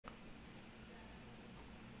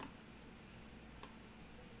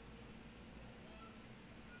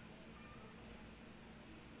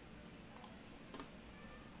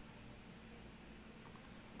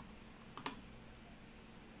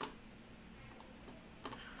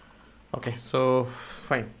Okay, so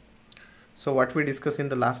fine. So what we discussed in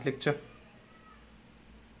the last lecture?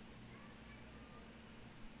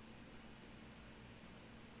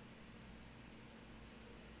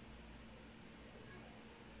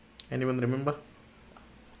 Anyone remember?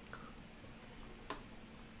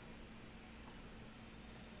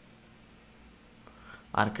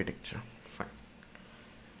 Architecture. Fine.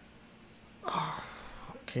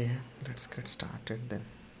 Okay, let's get started then.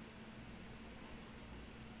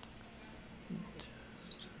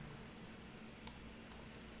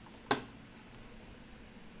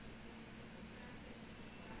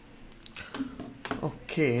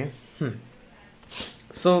 Okay.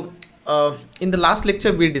 So in the last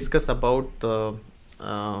lecture we discussed about uh,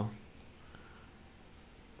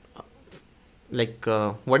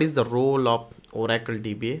 what is the role of Oracle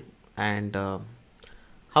DBA and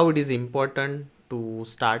how it is important to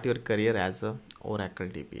start your career as a Oracle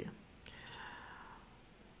DBA.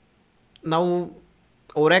 Now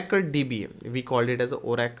Oracle DBA, we called it as a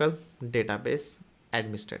Oracle Database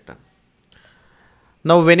Administrator.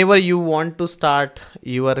 Now whenever you want to start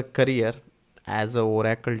your career as a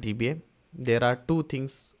Oracle DBA, there are two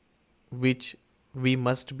things which we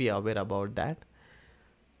must be aware about that.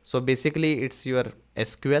 So basically it's your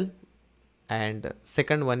SQL and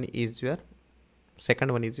second one is your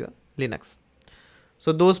Linux.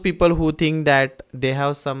 So those people who think that they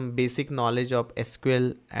have some basic knowledge of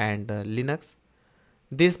SQL and Linux,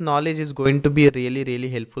 this knowledge is going to be really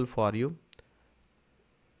helpful for you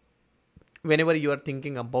whenever you are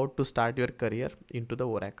thinking about to start your career into the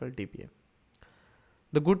Oracle DBA.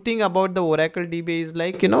 The good thing about the Oracle DBA is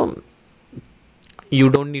like, you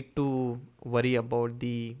don't need to worry about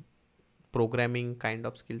the programming kind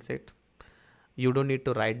of skill set. You don't need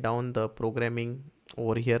to write down the programming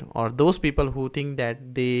over here, or those people who think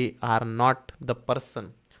that they are not the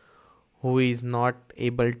person who is not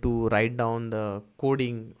able to write down the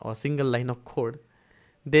coding or single line of code,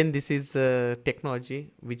 then this is a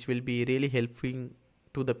technology which will be really helpful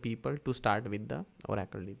to the people to start with the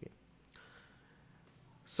Oracle DBA.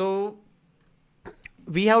 So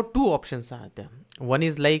we have two options are there. One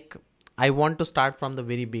is like, I want to start from the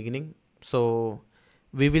very beginning. So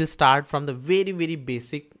we will start from the very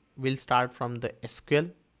basic. We'll start from the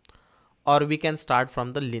SQL, or we can start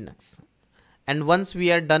from the Linux. And once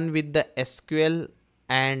we are done with the SQL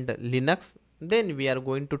and Linux, then we are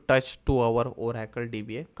going to touch to our Oracle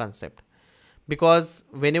DBA concept. Because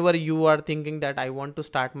whenever you are thinking that I want to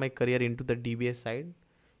start my career into the DBA side,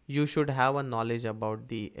 you should have a knowledge about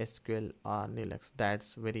the SQL or Linux.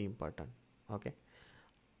 That's very important. Okay.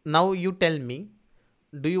 Now you tell me,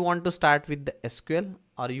 do you want to start with the SQL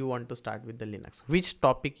or you want to start with the Linux? Which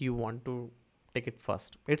topic you want to take it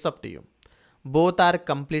first? It's up to you. Both are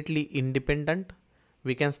completely independent.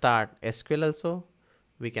 We can start SQL also.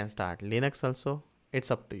 We can start Linux also.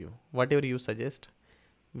 It's up to you. Whatever you suggest,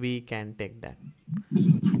 we can take that.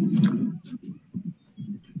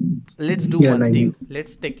 Let's do one thing.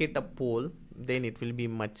 Let's take it a poll. Then it will be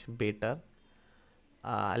much better.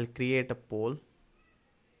 I'll create a poll.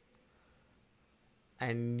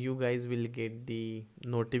 And you guys will get the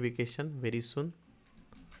notification very soon.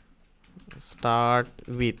 Start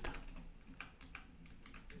with,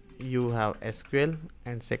 you have SQL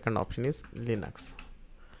and second option is Linux.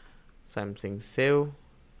 So I'm saying save,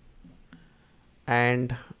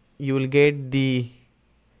 and you will get the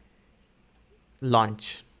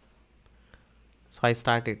launch. So I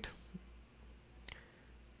start it.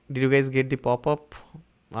 Did you guys get the pop-up?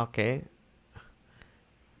 Okay.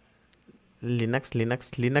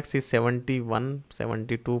 Linux is 71,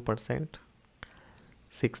 72%,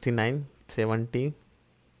 69, 70.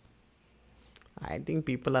 I think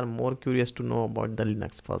people are more curious to know about the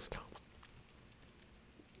Linux first.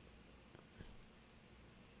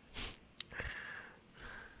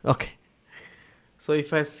 Okay. So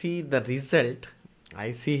if I see the result, I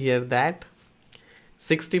see here that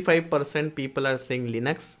 65% people are saying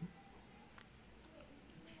Linux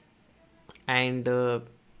and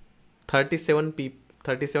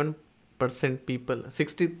 37% people,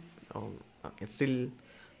 60, okay, still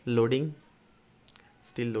loading.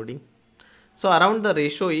 So around the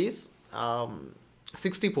ratio is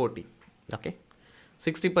 60-40. Okay,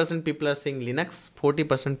 60% people are saying Linux,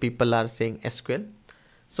 40% people are saying SQL.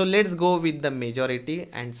 So let's go with the majority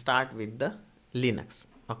and start with the Linux.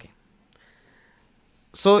 Okay,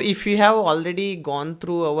 so if you have already gone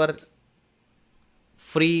through our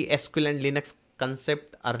free SQL and Linux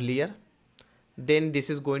concept earlier, then this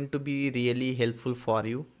is going to be really helpful for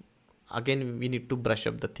you. Again, we need to brush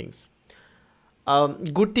up the things.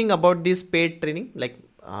 Good thing about this paid training, like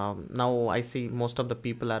now I see most of the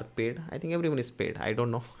people are paid. I think everyone is paid. I don't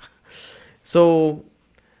know. So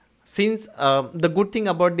since the good thing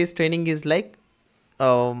about this training is like,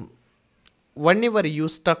 whenever you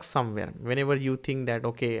stuck somewhere, whenever you think that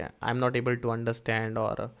okay, I'm not able to understand,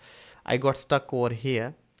 or I got stuck over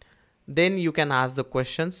here, then you can ask the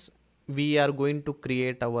questions. We are going to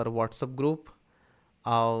create our WhatsApp group.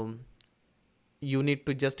 You need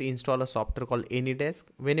to just install a software called AnyDesk.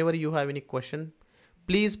 Whenever you have any question,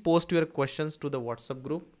 please post your questions to the WhatsApp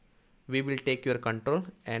group. We will take your control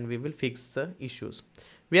and we will fix the issues.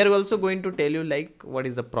 We are also going to tell you like what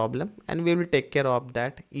is the problem, and we will take care of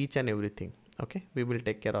that each and everything. Okay, we will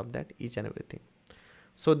take care of that each and everything.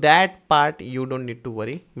 So that part you don't need to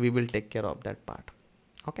worry, we will take care of that part.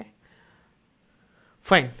 Okay,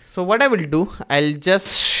 fine. So what I will do, I'll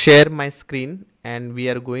just share my screen and we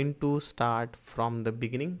are going to start from the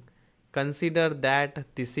beginning. Consider that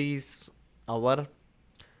this is our,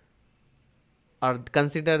 or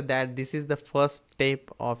consider that this is the first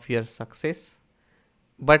step of your success.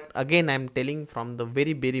 But again, I'm telling from the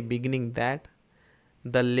very beginning that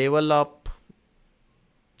the level of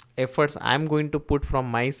efforts I'm going to put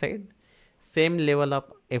from my side, same level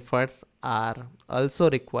of efforts are also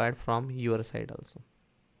required from your side also.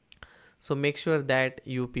 So make sure that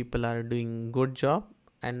you people are doing good job,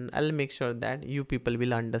 and I'll make sure that you people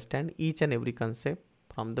will understand each and every concept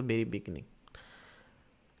from the very beginning.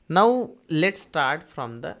 Now let's start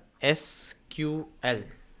from the SQL.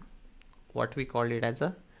 What we call it as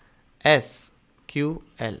a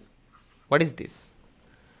SQL. What is this?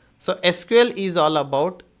 So SQL is all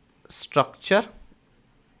about structure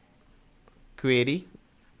query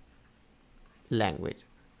language.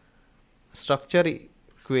 Structure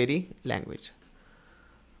query language.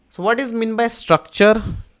 So what is meant by structure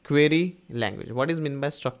query language? What is meant by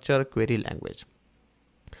structure query language?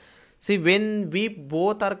 See, when we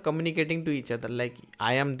both are communicating to each other, like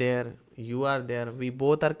I am there, you are there, we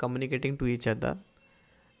both are communicating to each other,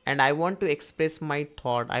 and I want to express my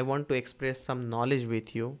thought, I want to express some knowledge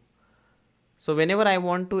with you. So whenever I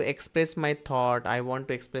want to express my thought, I want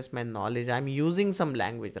to express my knowledge, I'm using some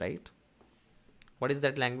language, right? What is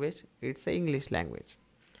that language? It's a English language.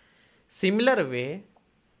 Similar way,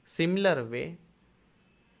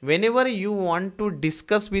 whenever you want to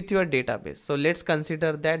discuss with your database, so let's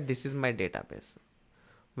consider that this is my database.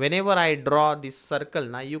 Whenever I draw this circle,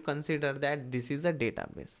 now you consider that this is a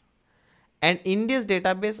database, and in this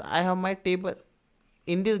database I have my table.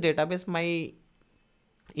 In this database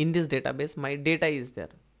my data is there.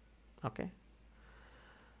 Okay,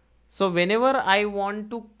 so whenever I want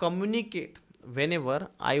to communicate with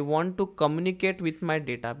my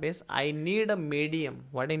database, I need a medium.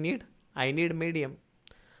 What I need? I need medium.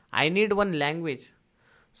 I need one language.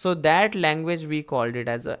 So that language we called it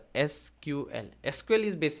as a SQL. SQL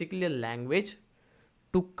is basically a language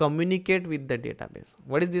to communicate with the database.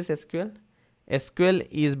 What is this SQL? SQL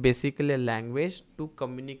is basically a language to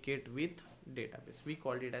communicate with database. We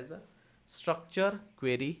called it as a structure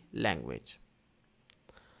query language.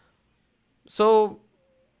 So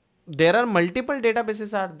there are multiple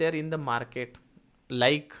databases are there in the market.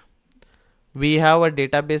 Like we have a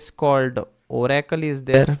database called Oracle is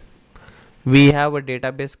there. We have a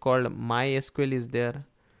database called MySQL is there.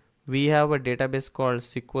 We have a database called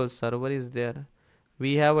SQL Server is there.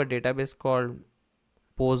 We have a database called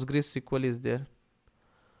PostgreSQL is there.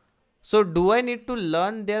 So do I need to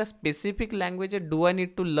learn their specific languages? Do I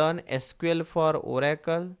need to learn SQL for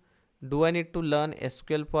Oracle? Do I need to learn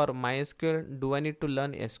SQL for MySQL? Do I need to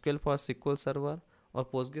learn SQL for SQL Server or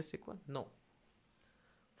PostgreSQL? No.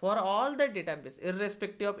 For all the database,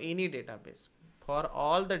 irrespective of any database,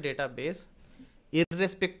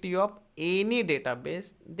 irrespective of any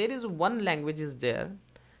database, there is one language is there,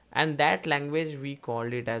 and that language we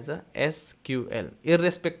called it as a SQL.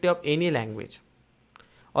 Irrespective of any language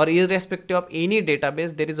or irrespective of any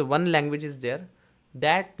database, there is one language is there.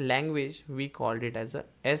 That language we called it as a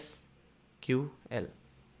SQL.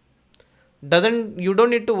 You don't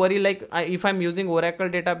need to worry like if I'm using Oracle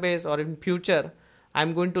database, or in future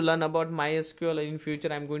I'm going to learn about MySQL, or in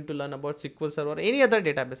future I'm going to learn about SQL Server or any other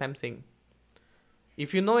database. I'm saying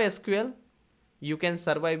if you know SQL, you can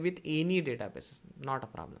survive with any database. Not a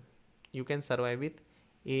problem. You can survive with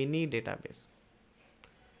any database,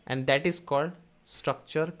 and that is called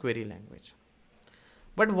structure query language.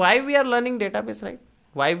 But why we are learning database, right?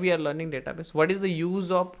 Why we are learning database? What is the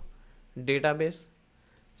use of database?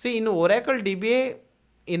 See, in Oracle DBA,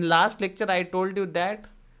 in last lecture I told you that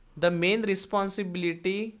the main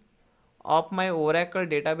responsibility of my Oracle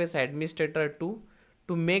database administrator to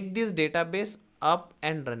make this database up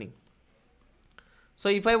and running. So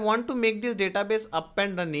if I want to make this database up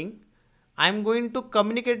and running, I'm going to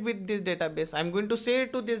communicate with this database. I'm going to say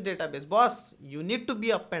to this database, boss, you need to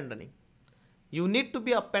be up and running. You need to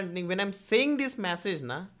be up and running. When I'm saying this message,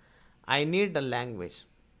 I need a language.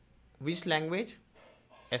 Which language?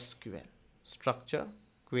 SQL, structure,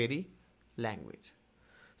 query, language.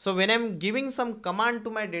 So when I'm giving some command to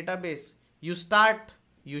my database, you start,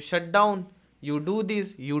 you shut down, you do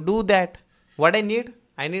this, you do that. What I need?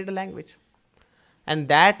 I need a language. And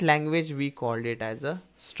that language we called it as a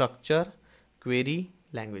structure query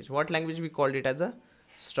language. What language we called it as a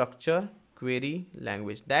structure query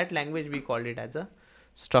language? That language we called it as a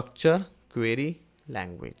structure query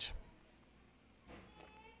language.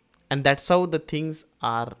 And that's how the things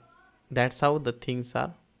are. That's how the things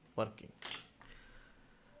are working.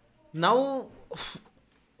 Now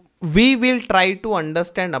we will try to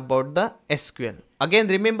understand about the SQL. Again,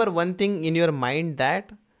 remember one thing in your mind,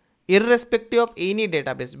 that irrespective of any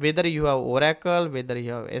database, whether you have Oracle, whether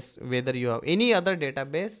you have any other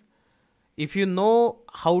database, if you know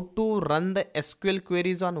how to run the SQL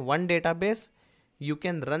queries on one database, you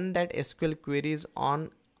can run that SQL queries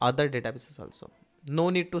on other databases also.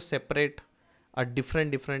 No need to separate a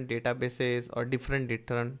different databases or different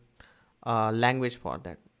language for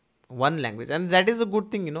that. One language, and that is a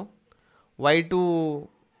good thing, you know. Why to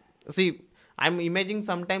see? I'm imagining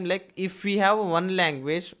sometime like if we have one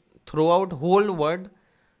language throughout whole world,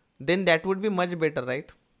 then that would be much better, right?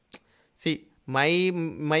 See,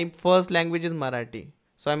 my first language is Marathi,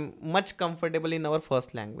 so I'm much comfortable in our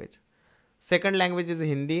first language. Second language is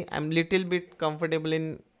Hindi. I'm little bit comfortable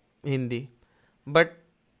in Hindi, but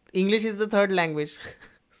English is the third language.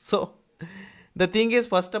 So the thing is,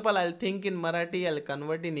 first of all, I'll think in Marathi, I'll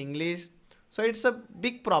convert in English. So it's a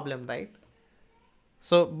big problem, right?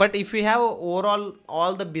 So, but if we have overall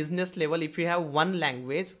all the business level, if you have one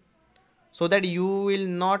language, so that you will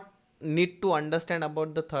not need to understand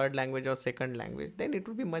about the third language or second language, then it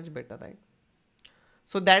will be much better, right?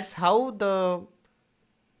 So that's how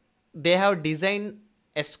they have designed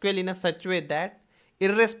SQL in a such way that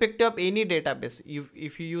irrespective of any database,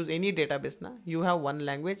 if you use any database, you have one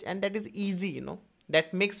language, and that is easy, you know.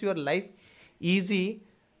 That makes your life easy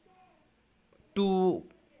to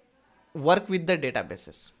work with the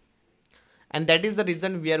databases. And that is the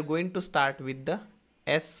reason we are going to start with the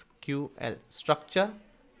SQL, structure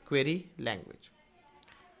query language.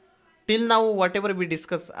 Till now, whatever we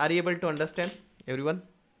discuss, are you able to understand, everyone?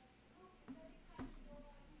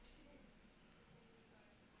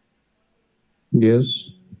 Yes.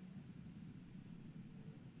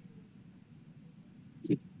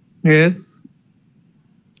 Yes.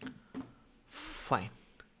 Fine.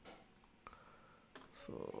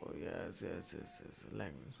 So yes,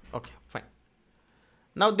 language. Okay, fine.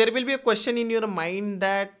 Now there will be a question in your mind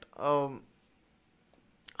that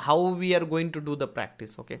how we are going to do the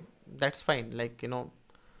practice. Okay, that's fine. Like, you know,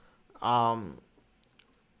 how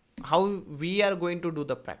we are going to do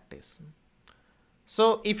the practice.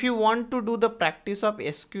 So if you want to do the practice of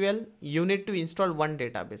SQL, you need to install one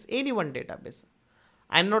database, any one database.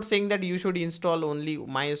 I'm not saying that you should install only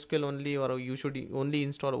MySQL only, or you should only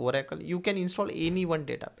install Oracle. You can install any one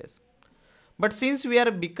database. But since we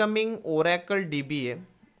are becoming Oracle DBA,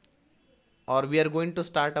 or we are going to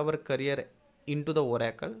start our career into the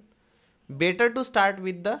Oracle, better to start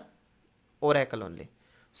with the Oracle only.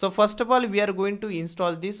 So first of all, we are going to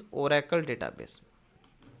install this Oracle database.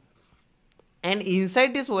 And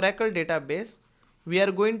inside this Oracle database, we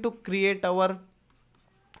are going to create our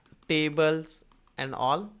tables and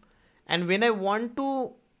all. And when I want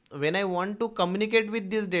to communicate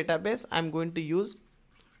with this database, I'm going to use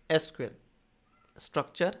SQL,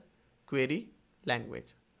 structure query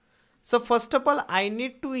language. So first of all, I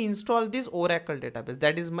need to install this Oracle database.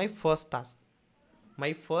 That is my first task.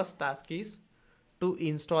 My first task is to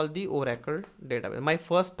install the Oracle database. My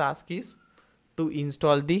first task is to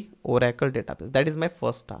install the Oracle database. That is my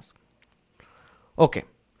first task. Okay,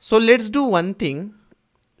 so let's do one thing.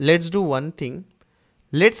 Let's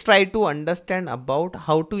try to understand about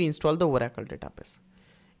how to install the Oracle database.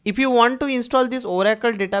 If you want to install this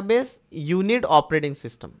Oracle database, you need operating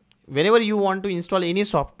system. Whenever you want to install any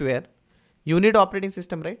software, you need operating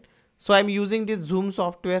system, right? So I'm using this Zoom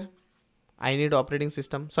software. I need operating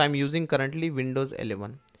system. So I'm using currently Windows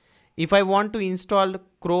 11. If I want to install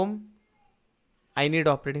Chrome, I need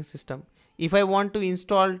operating system. If I want to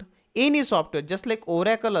install any software, just like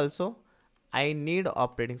Oracle also, I need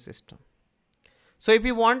operating system. So if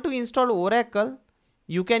you want to install Oracle,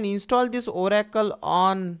 you can install this Oracle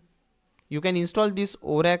on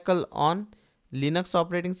Linux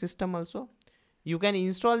operating system also. You can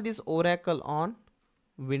install this Oracle on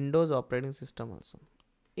Windows operating system also.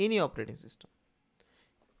 Any operating system.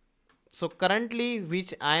 So currently,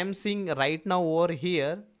 which I am seeing right now over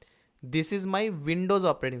here, this is my Windows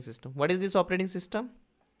operating system. What is this operating system?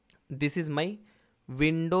 This is my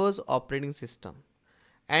Windows operating system.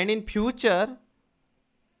 And in future,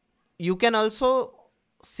 you can also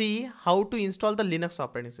see how to install the Linux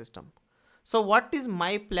operating system. So what is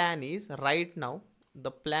my plan is right now,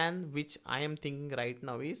 the plan which I am thinking right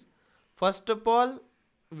now is, first of all,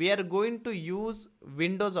 we are going to use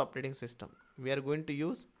Windows operating system. We are going to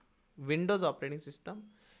use Windows operating system.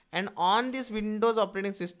 And on this Windows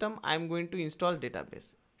operating system, I am going to install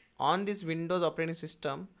database. On this Windows operating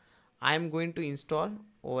system, I am going to install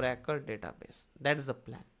Oracle database. That is the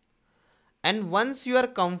plan. And once you are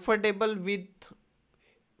comfortable with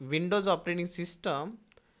Windows operating system,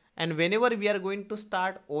 and whenever we are going to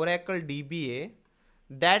start Oracle DBA,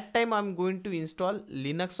 that time I'm going to install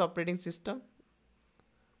Linux operating system.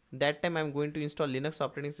 That time I'm going to install Linux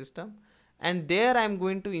operating system. And there I'm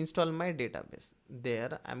going to install my database.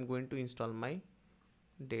 There I'm going to install my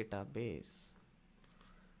database.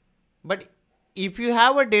 But if you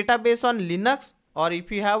have a database on Linux or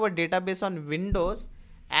if you have a database on Windows,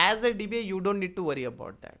 as a DBA, you don't need to worry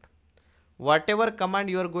about that. Whatever command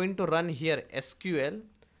you are going to run here, SQL,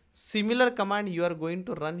 similar command you are going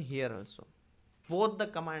to run here also. Both the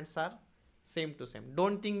commands are same to same.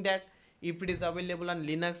 Don't think that if it is available on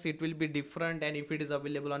Linux, it will be different, and if it is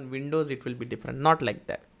available on Windows, it will be different. Not like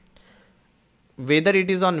that. Whether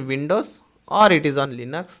it is on Windows or it is on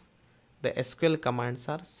Linux, the SQL commands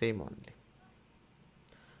are same only.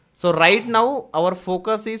 So right now, our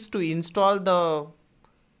focus is to install the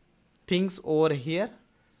things over here,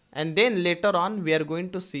 and then later on, we are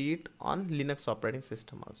going to see it on Linux operating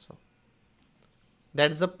system also.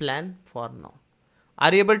 That's the plan for now.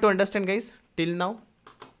 Are you able to understand, guys, till now?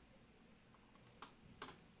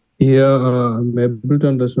 Yeah, I'm able to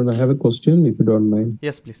understand. I have a question, if you don't mind.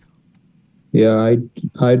 Yes, please. Yeah,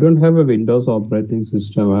 I don't have a Windows operating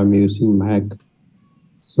system. I'm using Mac.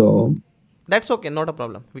 So that's okay, not a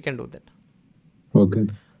problem. We can do that. Okay.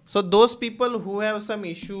 So those people who have some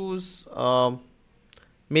issues,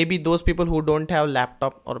 maybe those people who don't have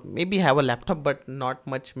laptop, or maybe have a laptop but not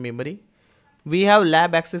much memory, we have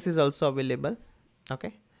lab access is also available.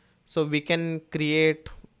 Okay, so we can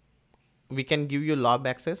give you lab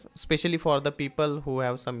access, especially for the people who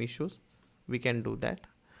have some issues. We can do that.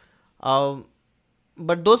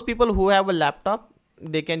 But those people who have a laptop,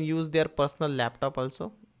 they can use their personal laptop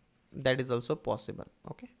also. That is also possible.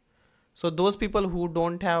 Okay, so those people who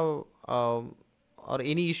don't have or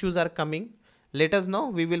any issues are coming, let us know.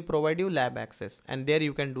 We will provide you lab access, and there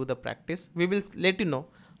you can do the practice. We will let you know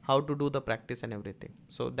how to do the practice and everything.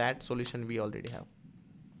 So that solution we already have.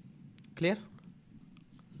 Clear?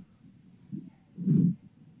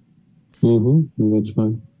 That's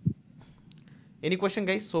fine. Any question,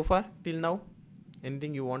 guys, so far till now?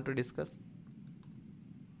 Anything you want to discuss?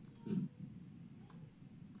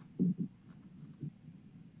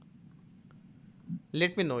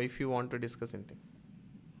 Let me know if you want to discuss anything.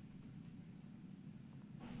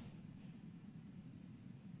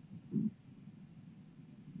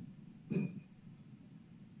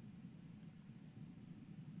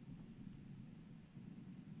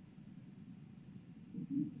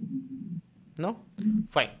 No?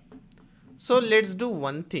 Fine. So let's do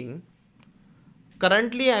one thing.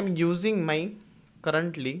 Currently I'm using my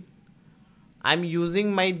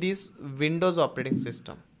this Windows operating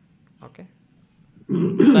system. Okay,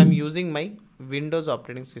 so I'm using my Windows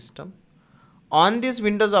operating system. On this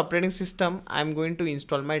Windows operating system, I'm going to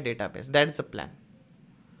install my database. That's the plan.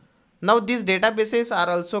 Now these databases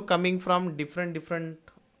are also coming from different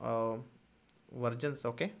versions.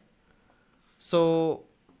 Okay, so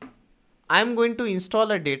I'm going to install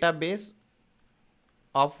a database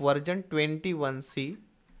of version 21C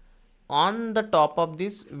on the top of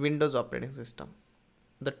this Windows operating system.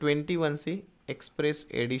 The 21C Express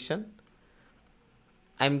Edition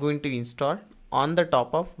I'm going to install on the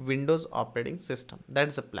top of Windows operating system.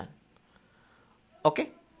 That's the plan.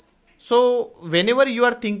 Okay, so whenever you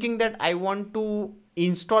are thinking that I want to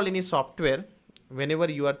install any software,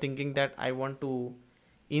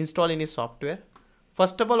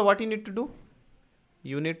 first of all, what you need to do?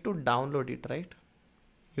 You need to download it, right?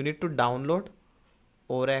 You need to download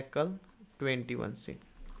Oracle 21C.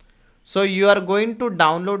 So you are going to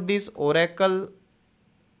download this Oracle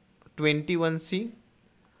 21C,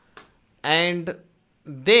 and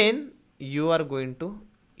then you are going to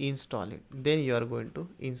install it.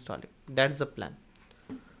 That's the plan.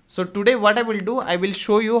 So today what I will do, I will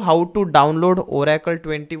show you how to download Oracle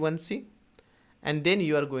 21C, and then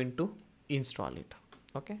you are going to install it.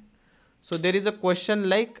 Okay, So there is a question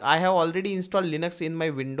like, I have already installed Linux in my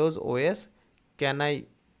Windows OS. Can I?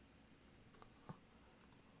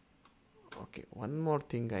 Okay, one more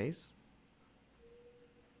thing, guys.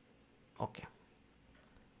 Okay.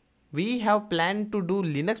 We have planned to do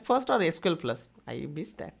Linux first or SQL plus? I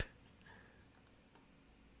missed that.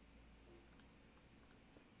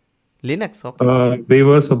 Linux, okay. We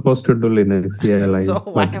were supposed to do Linux, yeah, So lines,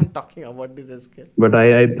 why but I'm talking about this SQL? but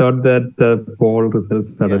I thought that the poll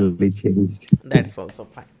results suddenly changed. That's also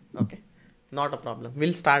fine. Okay, not a problem.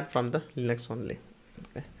 We'll start from the Linux only.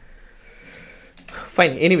 Okay.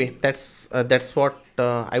 Fine. Anyway, that's what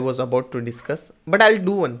I was about to discuss. But I'll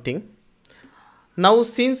do one thing. Now,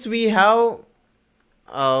 since we have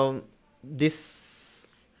this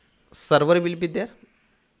server will be there.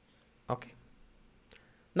 Okay.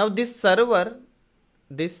 Now this server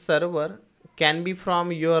can be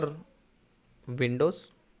from your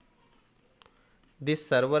Windows. This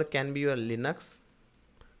server can be your Linux.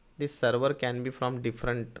 This server can be from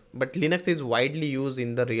different, but Linux is widely used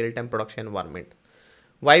in the real-time production environment.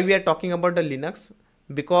 Why we are talking about the Linux?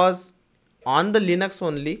 Because on the Linux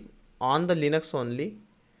only,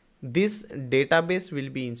 this database will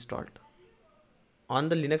be installed. On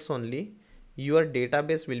the Linux only, your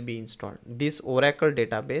database will be installed. This Oracle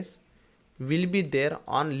database will be there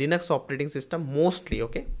on Linux operating system mostly,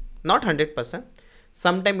 okay? Not 100%.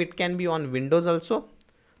 Sometime it can be on Windows also.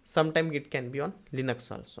 Sometime it can be on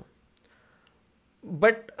Linux also.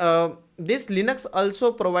 But this Linux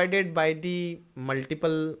also provided by the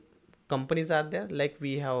multiple companies are there. Like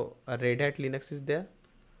we have a Red Hat Linux is there.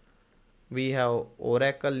 We have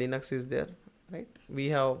Oracle Linux is there, right? We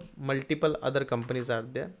have multiple other companies are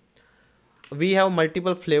there. We have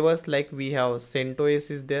multiple flavors, like we have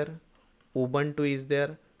CentOS is there, Ubuntu is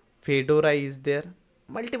there, Fedora is there.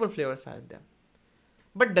 Multiple flavors are there.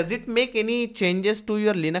 But does it make any changes to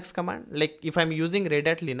your Linux command? Like if I'm using Red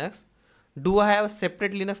Hat Linux, do I have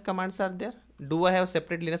separate Linux commands are there? Do I have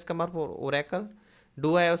separate Linux command for Oracle?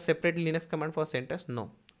 Do I have separate Linux command for CentOS?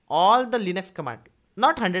 No. All the Linux command,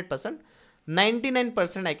 not 100%,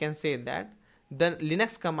 99% I can say that the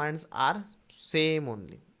Linux commands are same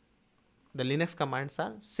only. The Linux commands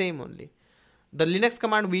are same only. The Linux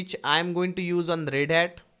command which I am going to use on Red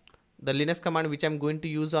Hat, the Linux command which I am going to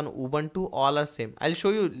use on Ubuntu, all are same. I'll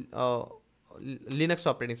show you Linux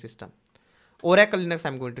operating system. Oracle Linux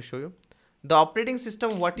I'm going to show you. The operating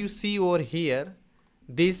system what you see over here,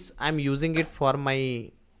 this I'm using it for my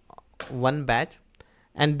one batch,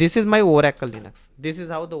 and this is my Oracle Linux. This is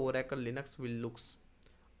how the Oracle Linux will looks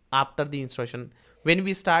after the installation. When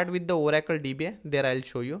we start with the Oracle DBA, there I'll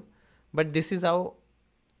show you, but this is how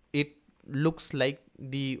it looks like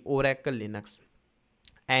the Oracle Linux.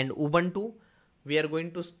 And Ubuntu, we are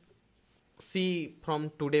going to see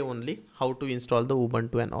from today only how to install the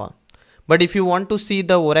Ubuntu and all. But if you want to see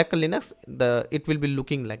the Oracle Linux, it will be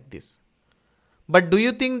looking like this. But do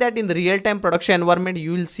you think that in the real-time production environment,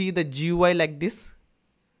 you will see the GUI like this?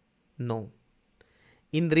 No.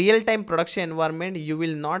 In real-time production environment, you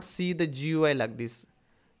will not see the GUI like this.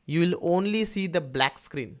 You will only see the black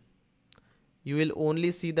screen. You will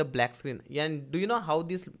only see the black screen. And do you know how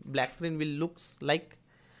this black screen will looks like?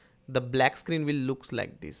 The black screen will looks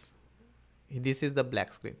like this. This is the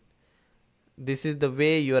black screen. This is the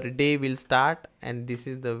way your day will start, and this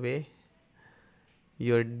is the way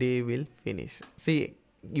your day will finish. See,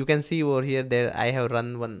 you can see over here there I have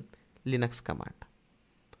run one Linux command.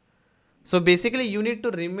 So basically you need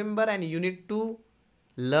to remember and you need to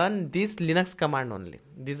learn this Linux command only.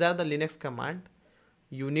 These are the Linux command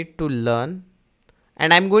you need to learn,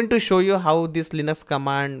 and I'm going to show you how this Linux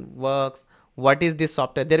command works. What is this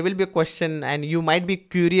software? There will be a question and you might be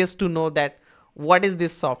curious to know that what is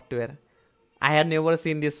this software? I have never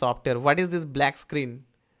seen this software. What is this black screen?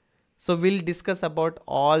 So we'll discuss about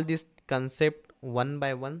all this concept one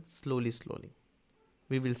by one, slowly.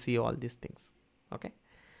 We will see all these things. Okay.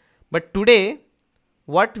 But today,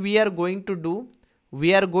 what we are going to do,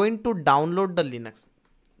 we are going to download the Linux.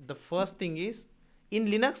 The first thing is, in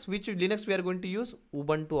Linux, which Linux we are going to use?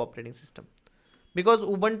 Ubuntu operating system. Because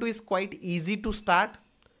Ubuntu is quite easy to start.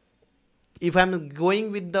 If I'm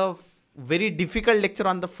going with the very difficult lecture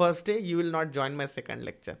on the first day, you will not join my second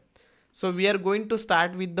lecture. So we are going to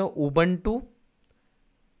start with the Ubuntu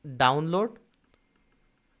download.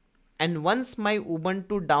 And once my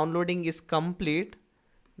Ubuntu downloading is complete,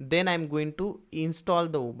 then I'm going to install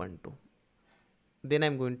the Ubuntu.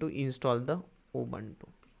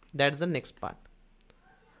 That's the next part.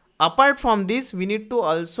 Apart from this, we need to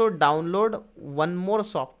also download one more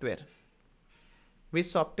software. Which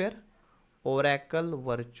software? Oracle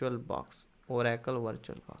VirtualBox.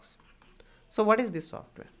 So what is this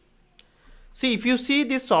software? See, if you see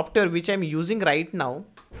this software which I'm using right now,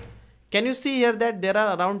 can you see here that there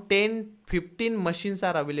are around 10-15 machines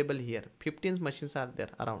are available here. 15 machines are there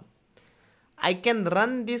around. I can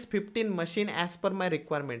run this 15 machine as per my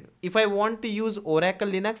requirement. If I want to use Oracle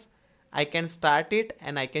Linux, I can start it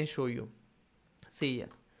and I can show you. See here.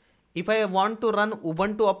 If I want to run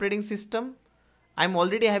Ubuntu operating system, I'm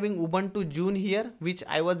already having Ubuntu June here, which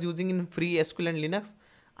I was using in free SQL and Linux.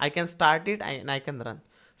 I can start it and I can run.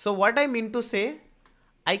 So what I mean to say,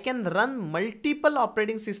 I can run multiple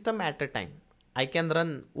operating system at a time. I can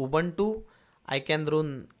run Ubuntu, I can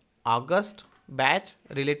run August batch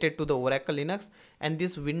related to the Oracle Linux, and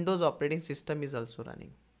this Windows operating system is also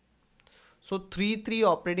running. So three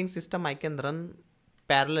operating system I can run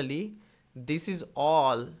parallelly. This is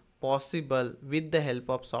all possible with the help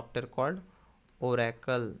of software called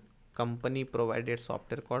Oracle, company provided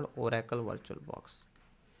software called Oracle VirtualBox.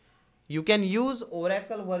 You can use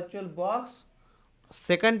Oracle VirtualBox.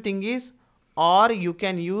 Second thing is, or you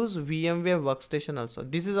can use VMware Workstation also.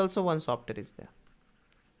 This is also one software is there.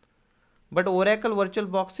 But Oracle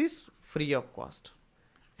VirtualBox is free of cost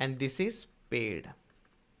and this is paid.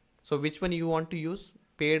 So which one you want to use,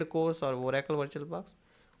 paid course or Oracle VirtualBox?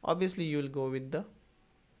 Obviously you will go with the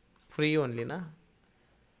free only, na?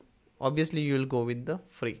 Obviously you will go with the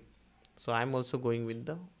free. So I'm also going with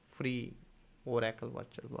the free Oracle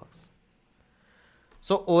VirtualBox.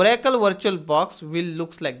 So Oracle VirtualBox will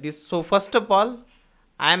looks like this. So first of all,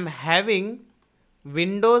 I'm having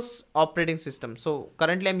Windows operating system. So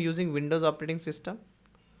currently I'm using Windows operating system.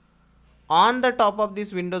 On the top of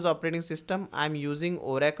this Windows operating system, I'm using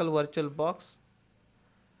Oracle VirtualBox.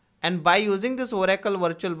 And by using this Oracle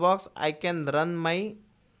VirtualBox, I can run my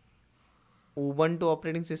Ubuntu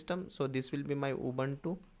operating system. So this will be my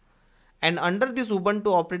Ubuntu. And under this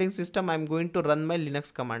Ubuntu operating system, I'm going to run my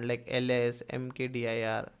Linux command like ls,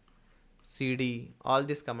 mkdir, cd, all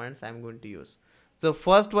these commands I'm going to use. So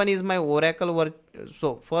first one is my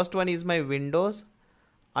first one is my Windows.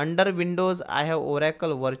 Under Windows, I have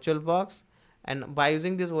Oracle VirtualBox. And by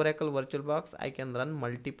using this Oracle VirtualBox, I can run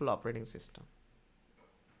multiple operating system.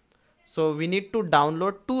 So we need to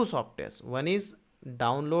download two softwares. One is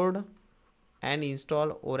download and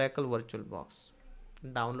install Oracle VirtualBox.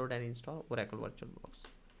 Download and install Oracle VirtualBox.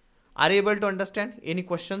 Are you able to understand? Any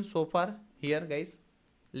questions so far here, guys?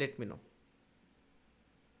 Let me know.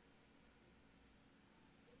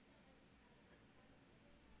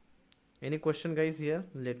 Any question, guys, here?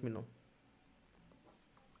 Let me know.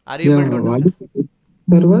 Are you able to understand?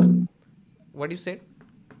 Server? What you said?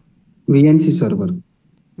 VNC server.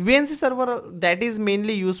 VNC server, that is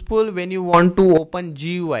mainly useful when you want to open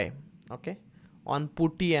GUI, okay, on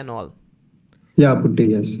PuTTY and all. Yeah, PuTTY,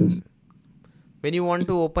 yes. When you want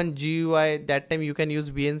to open GUI, that time you can use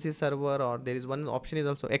VNC server, or there is one option is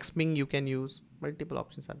also Xming you can use. Multiple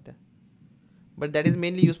options are there. But that is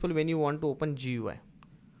mainly useful when you want to open GUI.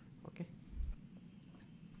 Okay.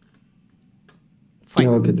 Fine.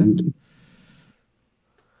 Yeah, okay, thank you.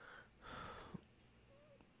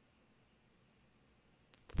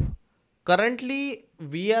 Currently,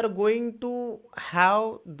 we are going to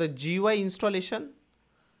have the GUI installation,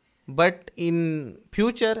 but in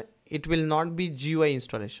future, it will not be GUI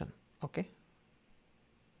installation. Okay.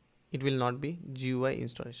 It will not be GUI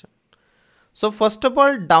installation. So first of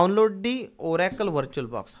all, download the Oracle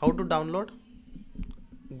VirtualBox. How to download?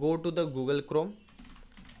 Go to the Google Chrome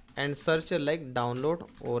and search like download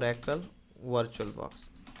Oracle VirtualBox.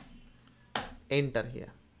 Enter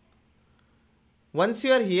here. Once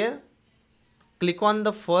you are here, click on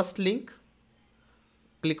the first link.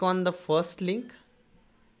 Click on the first link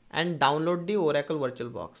and download the Oracle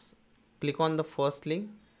VirtualBox. Click on the first link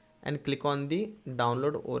and click on the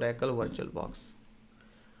download Oracle VirtualBox.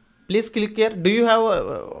 Please click here. Do you have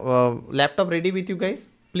a laptop ready with you guys?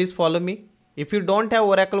 Please follow me. If you don't have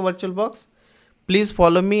Oracle VirtualBox, please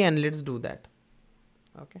follow me and let's do that.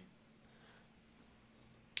 Okay.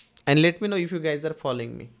 And let me know if you guys are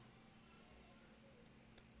following me.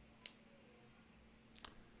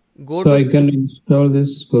 So I can install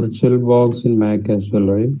this VirtualBox in Mac as well,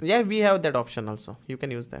 right? Yeah, we have that option also. You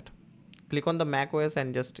can use that. Click on the Mac OS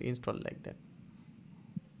and just install like that.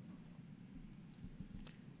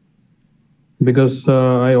 Because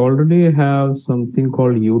I already have something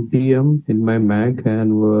called UTM in my Mac,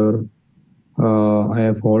 and where I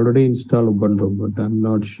have already installed Ubuntu, but I'm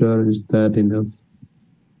not sure is that enough.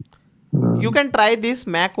 You can try this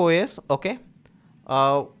Mac OS, okay?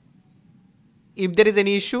 If there is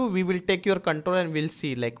any issue, we will take your control and we'll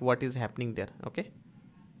see like what is happening there, okay?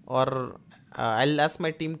 Or I'll ask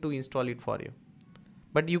my team to install it for you.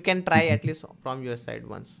 But you can try at least from your side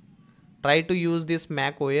once. Try to use this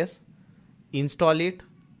Mac OS install it,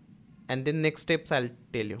 and then next steps I'll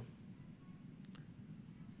tell you.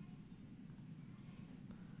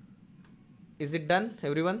 Is it done,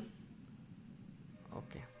 everyone?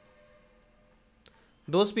 Okay.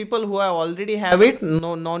 Those people who already have it,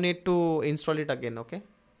 no need to install it again. Okay.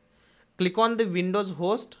 Click on the Windows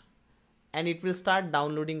host and it will start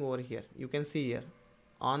downloading over here. You can see here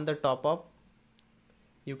on the top of,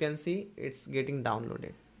 you can see it's getting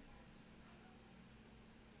downloaded.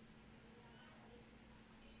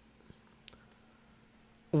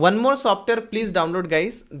 One more software please download,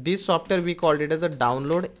 guys. This software we called it as a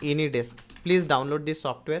download AnyDesk. Please download this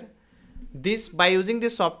software. This, by using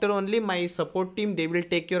this software only, my support team, they will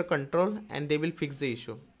take your control and they will fix the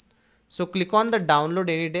issue. So click on the download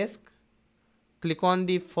AnyDesk, click on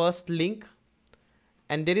the first link,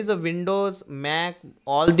 and there is a Windows, Mac,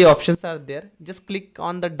 all the options are there. Just click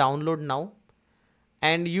on the download now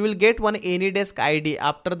and you will get one AnyDesk ID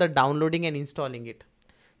after the downloading and installing it.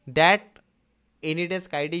 That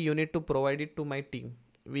AnyDesk ID you need to provide it to my team.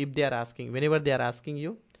 If they are asking, whenever they are asking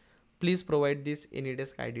you, please provide this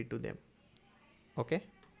AnyDesk ID to them. Okay.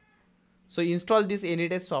 So install this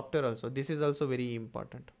AnyDesk software also. This is also very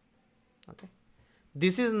important. Okay.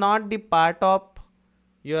 This is not the part of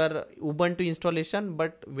your Ubuntu installation,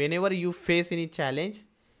 but whenever you face any challenge,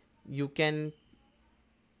 you can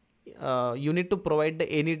you need to provide the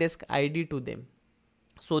AnyDesk ID to them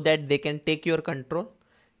so that they can take your control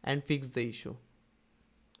and fix the issue.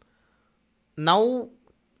 Now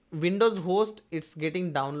Windows host, it's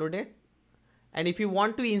getting downloaded, and if you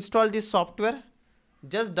want to install this software,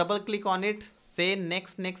 just double click on it, say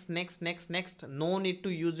next, next, next, next, next. No need to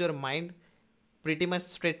use your mind, pretty much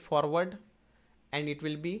straightforward, and it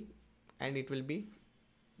will be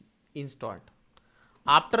installed.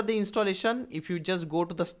 After the installation, if you just go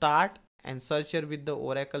to the start and search here with the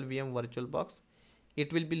Oracle VM VirtualBox,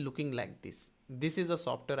 it will be looking like this. This is a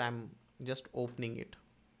software, I'm just opening it,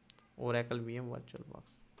 Oracle VM VirtualBox.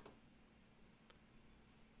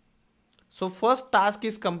 So first task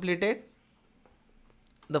is completed.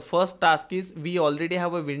 The first task is, we already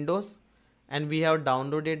have a Windows and we have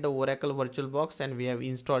downloaded the Oracle VirtualBox and we have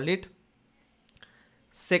installed it.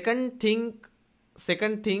 Second thing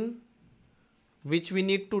which we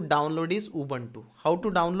need to download is Ubuntu. How to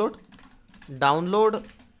download? Download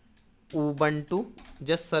Ubuntu.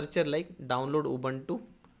 Just search it like download Ubuntu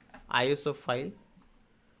ISO file,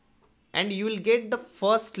 and you will get the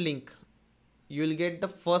first link. You will get the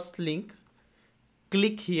first link.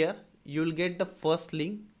 Click here. You will get the first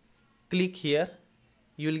link. Click here.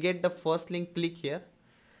 You will get the first link. Click here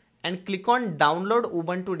and click on download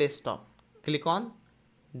Ubuntu desktop. Click on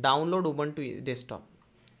download Ubuntu desktop.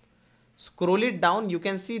 Scroll it down. You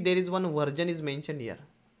can see there is one version is mentioned here.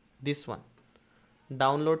 This one,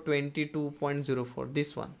 download 22.04.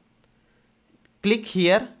 This one. Click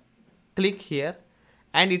here. Click here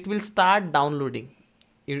and it will start downloading.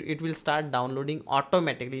 It will start downloading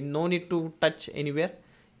automatically. No need to touch anywhere.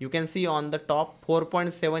 You can see on the top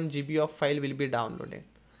 4.7 GB of file will be downloaded.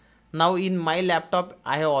 Now in my laptop,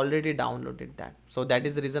 I have already downloaded that. So that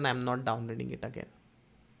is the reason I am not downloading it again.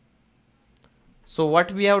 So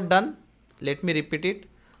what we have done, let me repeat it.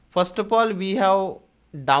 First of all, we have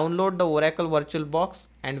downloaded the Oracle VirtualBox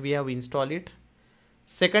and we have installed it.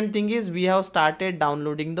 Second thing is, we have started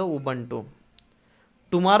downloading the Ubuntu.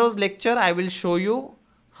 Tomorrow's lecture, I will show you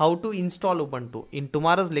how to install Ubuntu. In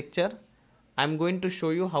tomorrow's lecture, I am going to show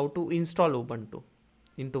you how to install Ubuntu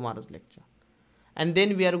in tomorrow's lecture. And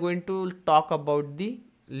then we are going to talk about the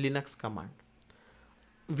Linux command.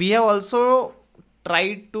 We have also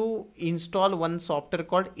tried to install one software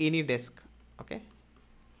called AnyDesk. Okay.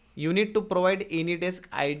 You need to provide AnyDesk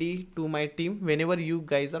ID to my team whenever you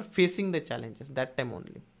guys are facing the challenges, that time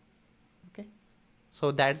only. Okay.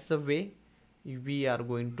 So that's the way we are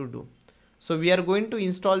going to do. So we are going to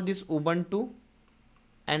install this Ubuntu,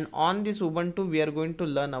 and on this Ubuntu we are going to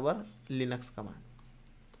learn our Linux command.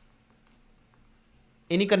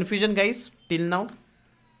 Any confusion, guys, till now?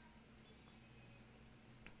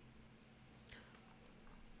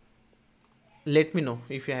 Let me know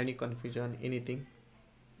if you have any confusion, anything.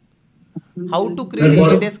 How to create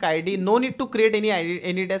AnyDesk ID? No need to create any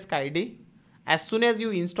AnyDesk ID. As soon as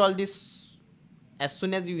you install this,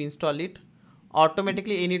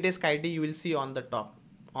 automatically AnyDesk ID you will see on the top.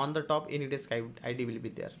 On the top, AnyDesk ID will be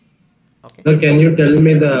there. Okay. So can you tell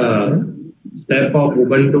me the step of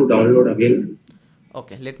Ubuntu download again?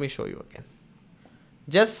 Okay, let me show you again.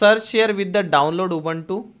 Just search here with the download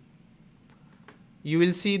Ubuntu. You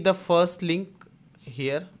will see the first link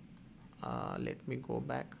here. Let me. Let me go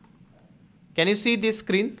back. Can you see this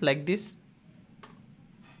screen like this?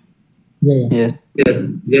 Yeah, yeah.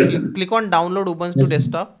 Yes. Click on download Ubuntu to Yes.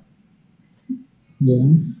 desktop. Yeah.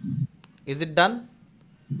 Is it done?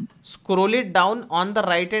 Scroll it down. On the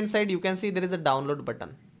right hand side you can see there is a download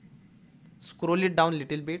button. Scroll it down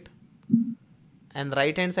little bit, and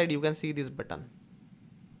right hand side you can see this button.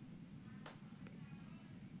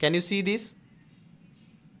 Can you see this?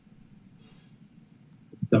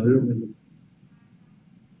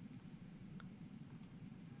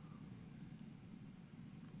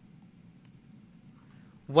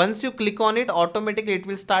 Once you click on it, automatically it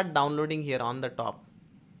will start downloading here on the top.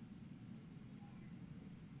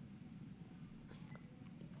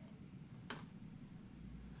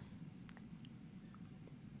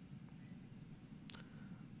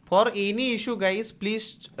 For any issue, guys,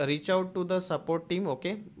 please reach out to the support team.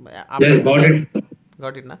 Okay. After Yes, the got class, it.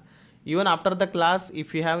 got it, na? Even after the class,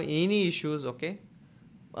 if you have any issues, okay,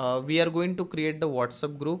 we are going to create the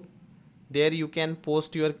WhatsApp group. There you can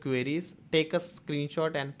post your queries, take a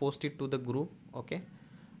screenshot and post it to the group. Okay.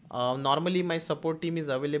 Normally my support team is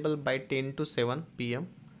available by 10 to 7 p.m.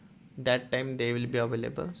 That time they will be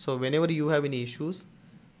available. So whenever you have any issues,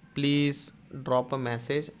 please drop a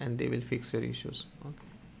message and they will fix your issues. Okay.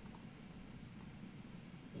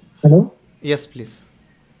 Hello. Yes, please.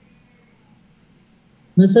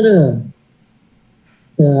 No sir,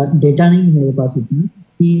 data नहीं है मेरे पास इतना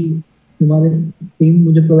कि तुम्हारे team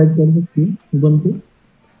मुझे provide कर सकती है Ubuntu.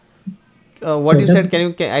 What you Setup?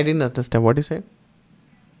 said? I didn't understand what you said.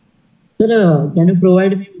 Sir, can you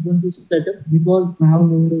provide me Ubuntu setup because I have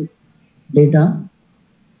no data.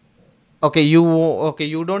 Okay,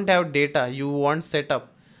 you don't have data. You want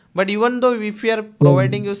setup, but even though if we are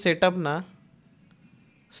providing you setup, na,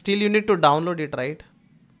 still you need to download it, right?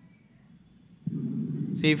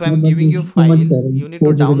 See, if I'm But giving you it's too file, much, sir. you need to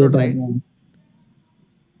 4 GB download, data, right?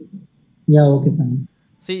 Yeah, okay, fine.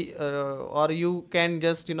 See, or you can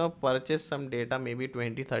just purchase some data, maybe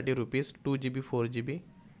 20-30 rupees, 2 GB 4 GB,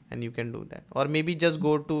 and you can do that. Or maybe just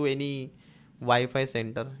go to any Wi-Fi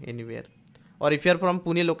center anywhere. Or if you are from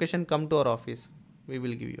Pune location, come to our office. We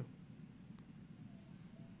will give you.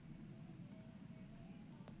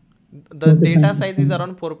 The Okay, data fine, size is fine.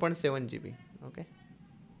 around 4.7 GB. Okay.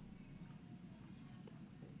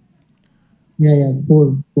 Yeah,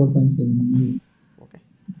 4.7. Okay.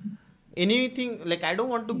 Anything like I don't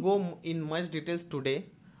want to go in much details today.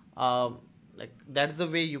 Like that's the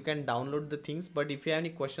way you can download the things. But if you have any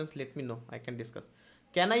questions, let me know. I can discuss.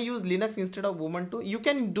 Can I use Linux instead of Ubuntu? You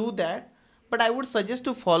can do that, but I would suggest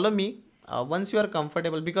to follow me once you are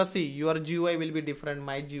comfortable, because see, your GUI will be different,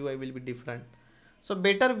 my GUI will be different. So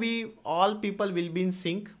better we all people will be in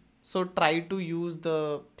sync. So try to use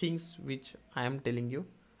the things which I am telling you,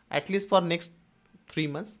 at least for next 3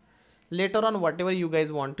 months. Later on, whatever you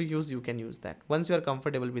guys want to use, you can use that once you are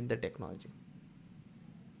comfortable with the technology.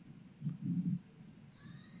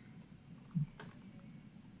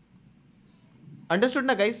 Understood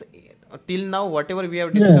na, guys? Till now, whatever we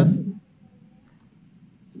have discussed,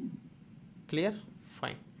 clear?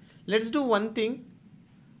 Fine. Let's do one thing.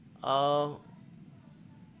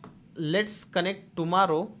 Let's connect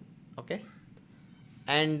tomorrow, okay?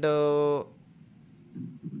 And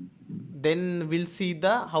then we'll see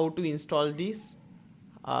how to install this.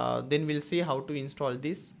 Then we'll see how to install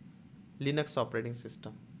this Linux operating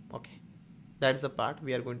system. Okay, that's the part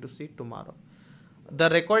we are going to see tomorrow. The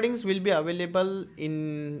recordings will be available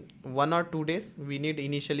in 1 or 2 days. We need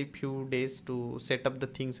initially few days to set up the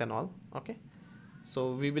things and all. Okay,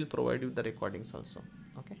 so we will provide you the recordings also.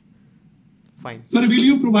 Okay, fine. Sir, will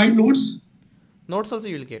you provide notes? Notes also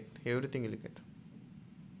you will get. Everything you will get.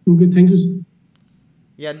 Okay, thank you, sir.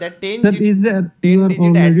 Yeah, that 10 Sir, digit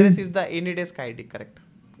address is the AnyDesk ID, correct?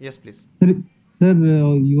 Yes, please. Sir,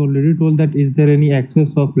 you already told that. Is there any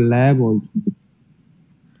access of lab also?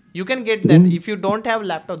 You can get that if you don't have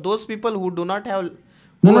laptop. Those people who do not have,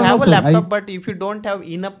 have a sir, laptop, but if you don't have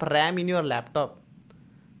enough RAM in your laptop.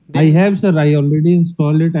 I have, sir. I already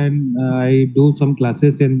installed it and I do some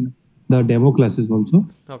classes in the demo classes also.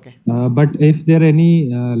 Okay. But if there any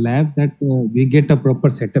lab that we get a proper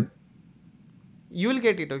setup. You will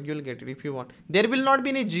get it. You will get it if you want. There will not be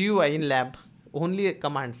any GUI in lab. Only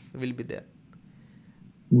commands will be there.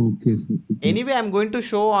 Okay, sir. Anyway, I'm going to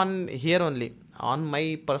show on here only, on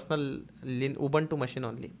my personal Ubuntu machine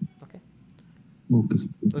only. Okay. Okay.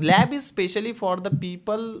 Lab is specially for the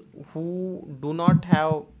people who do not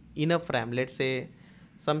have enough RAM. Let's say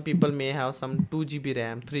some people may have some 2 GB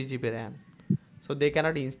RAM, 3 GB RAM. So they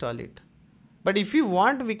cannot install it. But if you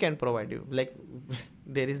want, we can provide you. Like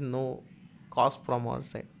there is no cost from our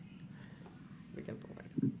side. We can provide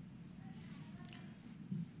you.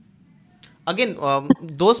 Again,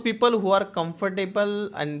 those people who are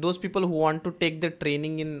comfortable and those people who want to take the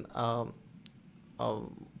training in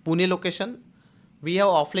Pune location, we have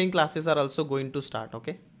offline classes are also going to start.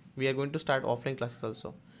 Okay, we are going to start offline classes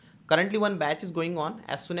also. Currently one batch is going on.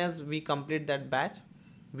 As soon as we complete that batch,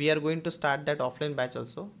 we are going to start that offline batch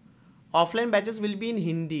also. Offline batches will be in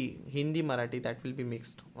Hindi Marathi, that will be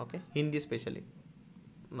mixed. Okay, Hindi especially,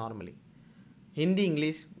 normally Hindi,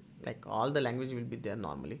 English, like all the language will be there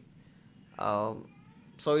normally.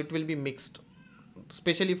 So it will be mixed,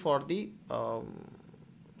 especially for the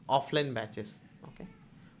offline batches. Okay,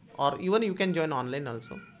 or even you can join online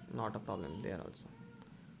also, not a problem there also.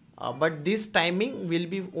 But this timing will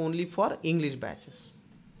be only for English batches.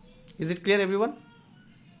 Is it clear, everyone?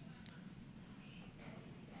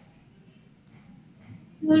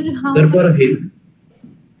 Sir, how Sir, for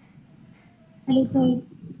hello, sir.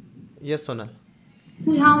 Yes, Sonal.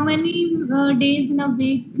 Sir, how many days in a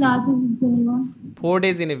week classes is going on? 4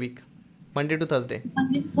 days in a week, Monday to Thursday.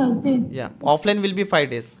 Monday to Thursday. Yeah, offline will be 5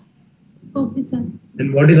 days. Okay, sir.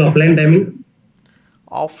 and what is offline timing?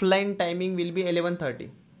 Offline timing will be 11:30.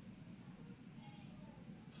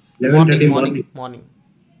 11:30 Morning.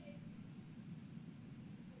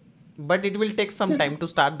 But it will take some time to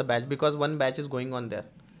start the batch because one batch is going on there.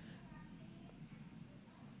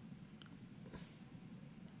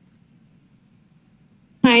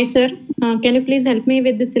 Hi, sir. Can you please help me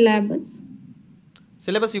with the syllabus?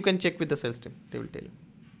 Syllabus you can check with the sales team. They will tell you.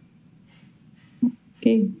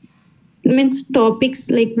 Okay. Means topics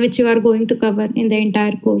like which you are going to cover in the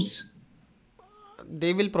entire course.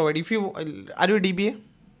 They will provide. If you are you DBA?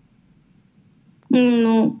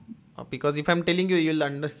 No. Because if I'm telling you,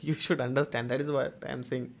 you should understand. That is what I'm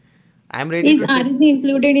saying. I'm ready Is to take. RAC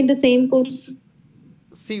included in the same course?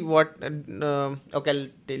 See what okay, I'll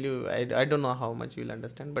tell you. I don't know how much you will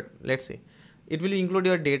understand, but let's say it will include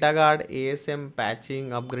your data guard, ASM, patching,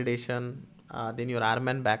 upgradation, then your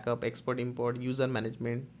RMAN backup, export import, user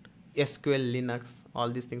management, SQL, Linux, all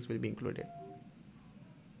these things will be included.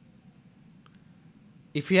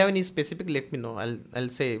 If you have any specific, let me know. I'll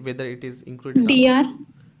say whether it is included. DR?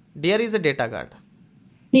 DR is a data guard.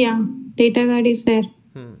 Yeah, data guard is there.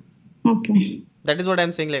 Okay. That is what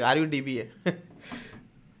I'm saying. Like, are you DBA?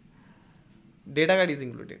 Data guard is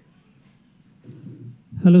included.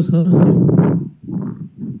 Hello, sir.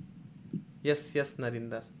 Yes,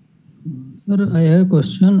 Narinder. Sir, I have a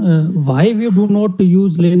question. Why we do not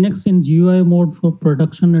use Linux in GUI mode for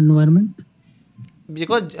production environment?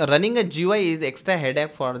 Because running a GUI is extra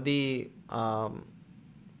headache for the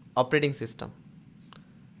operating system.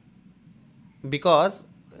 Because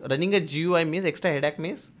running a GUI means extra headache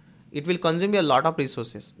means it will consume a lot of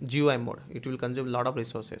resources. GUI mode, it will consume a lot of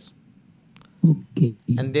resources. Okay.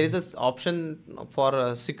 And there is an option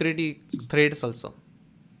for security threads also.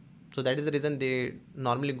 So that is the reason they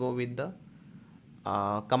normally go with the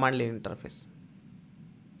command line interface.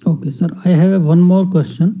 Okay, sir. I have one more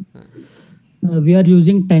question. We are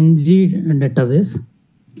using 10G database.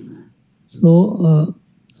 So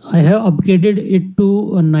I have upgraded it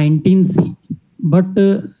to 19C, but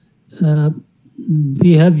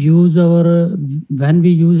we have used our, when we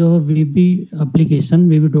use our VB application,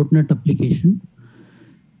 VB.NET application,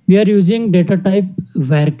 we are using data type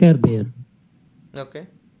varchar there. Okay.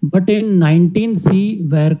 But in 19C,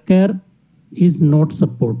 varchar is not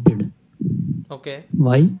supported. Okay.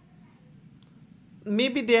 Why?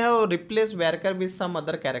 Maybe they have replaced varchar with some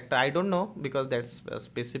other character. I don't know, because that's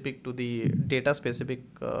specific to the data specific.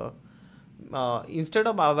 Instead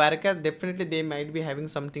of varchar, definitely they might be having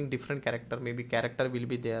something different character. Maybe character will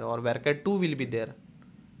be there, or varchar 2 will be there.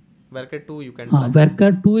 Varchar 2 you can try.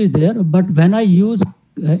 Varchar 2 is there, but when I use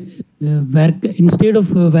varchar, instead of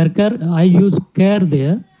varchar, I use char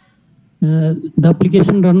there. The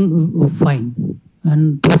application run fine,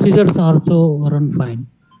 and procedures also run fine.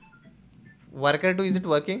 Varchar 2, is it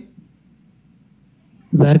working?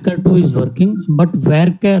 Varchar 2 is working, but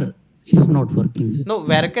varchar is not working. No,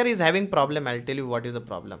 varchar is having problem. I'll tell you what is the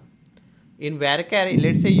problem. In varchar,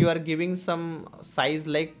 let's say you are giving some size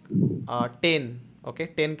like 10, okay,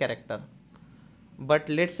 10 character. But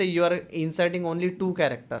let's say you are inserting only 2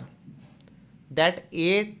 character. That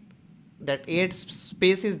 8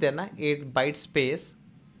 space is there, na? 8 byte space,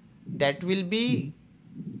 that will be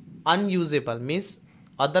unusable, means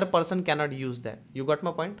other person cannot use that. You got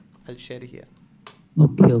my point? I'll share here.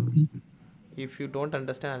 Okay. If you don't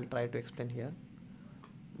understand, I'll try to explain here.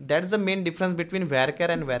 That's the main difference between varchar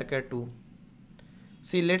and varchar 2.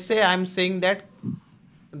 See, let's say I'm saying that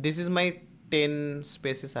this is my 10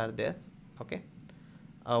 spaces are there. Okay.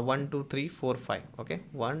 1, 2, 3, 4, 5. Okay.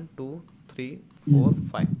 1, 2, 3, 4,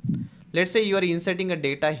 5. Let's say you are inserting a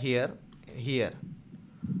data here. here,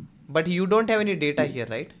 but you don't have any data here,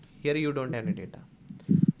 right? Here you don't have any data.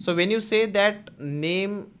 So when you say that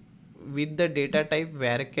name with the data type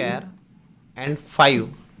varchar and 5,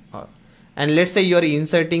 and let's say you are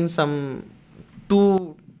inserting some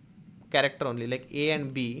 2 character only, like A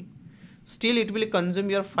and B, still it will consume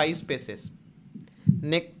your 5 spaces.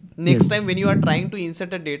 Next time when you are trying to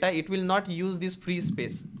insert a data, it will not use this free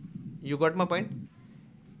space. You got my point?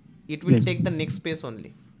 It will take the next space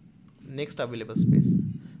only, next available space.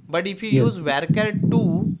 But if you use varchar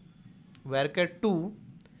 2,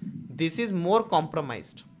 this is more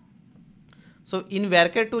compromised. So in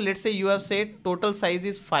varchar 2, let's say you have said total size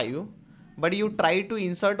is 5, but you try to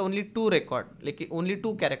insert only 2 record, like only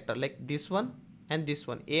 2 character, like this one and this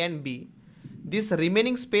one, A and B. This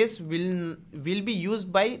remaining space will be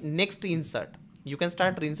used by next insert. You can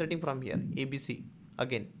start reinserting from here, ABC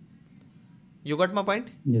again. You got my point?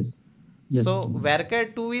 Yes. So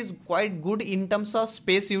varchar 2 is quite good in terms of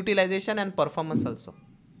space utilization and performance also.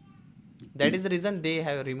 That is the reason they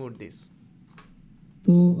have removed this.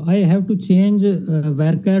 So I have to change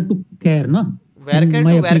varchar to char, na? Varchar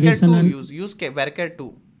to varchar 2 use varchar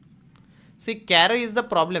 2. See, char is the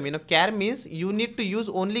problem. Char means you need to use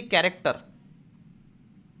only character.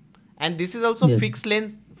 And this is also fixed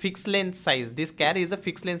length size. This char is a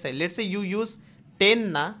fixed length size. Let's say you use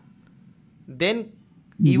 10 na, then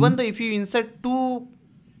even though if you insert 2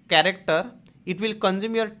 character, it will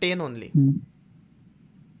consume your 10 only.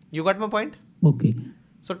 You got my point? Okay.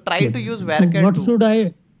 So try to use varchar 2. What should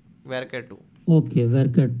I? Varchar 2. Okay,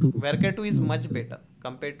 varchar 2. Varchar 2 is much better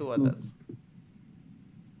compared to others.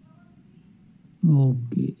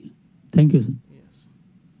 Okay. Thank you, sir. Yes.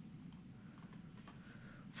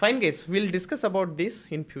 Fine guys, we'll discuss about this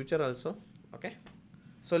in future also. Okay.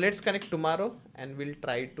 So let's connect tomorrow and we'll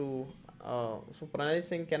try to so Pranay is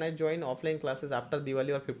saying, can I join offline classes after Diwali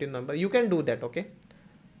or 15th November? You can do that, okay?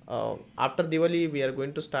 After Diwali, we are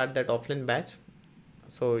going to start that offline batch.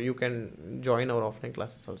 So you can join our offline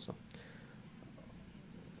classes also.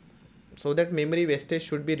 So that memory wastage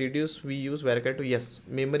should be reduced. We use varchar 2. Yes,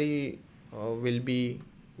 memory will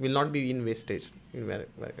not be in wastage in varchar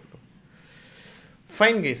 2.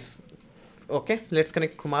 Fine guys. Okay, let's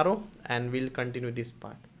connect tomorrow and we'll continue this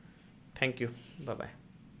part. Thank you. Bye-bye.